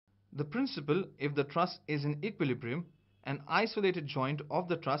The principle, if the truss is in equilibrium, an isolated joint of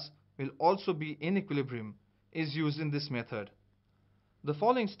the truss will also be in equilibrium, is used in this method. The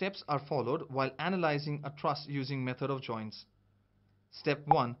following steps are followed while analyzing a truss using method of joints. Step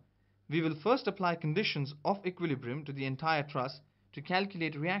 1. We will first apply conditions of equilibrium to the entire truss to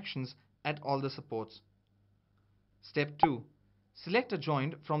calculate reactions at all the supports. Step 2. Select a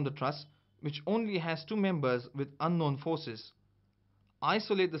joint from the truss which only has two members with unknown forces.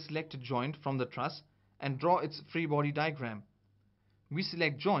 Isolate the selected joint from the truss and draw its free body diagram. We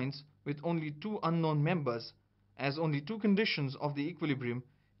select joints with only two unknown members, as only two conditions of the equilibrium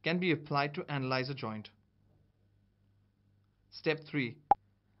can be applied to analyze a joint. Step 3.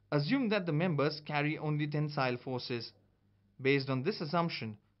 Assume that the members carry only tensile forces. Based on this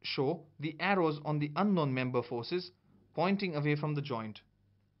assumption, show the arrows on the unknown member forces pointing away from the joint.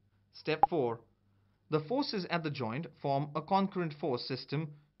 Step 4. The forces at the joint form a concurrent force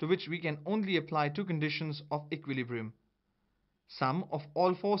system to which we can only apply two conditions of equilibrium. Sum of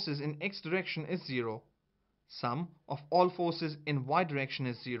all forces in x direction is 0. Sum of all forces in y direction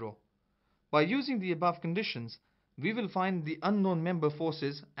is 0. By using the above conditions, we will find the unknown member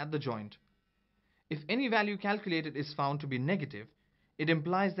forces at the joint. If any value calculated is found to be negative, it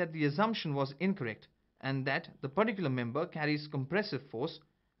implies that the assumption was incorrect and that the particular member carries compressive force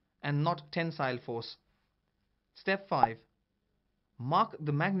and not tensile force. Step 5. Mark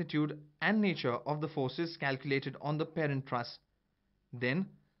the magnitude and nature of the forces calculated on the parent truss. Then,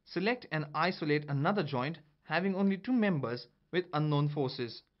 select and isolate another joint having only two members with unknown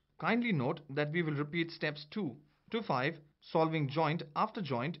forces. Kindly note that we will repeat steps 2 to 5, solving joint after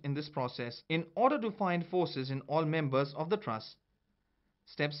joint in this process in order to find forces in all members of the truss.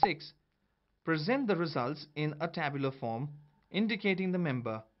 Step 6. Present the results in a tabular form indicating the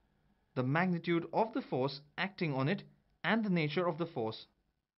member, the magnitude of the force acting on it, and the nature of the force.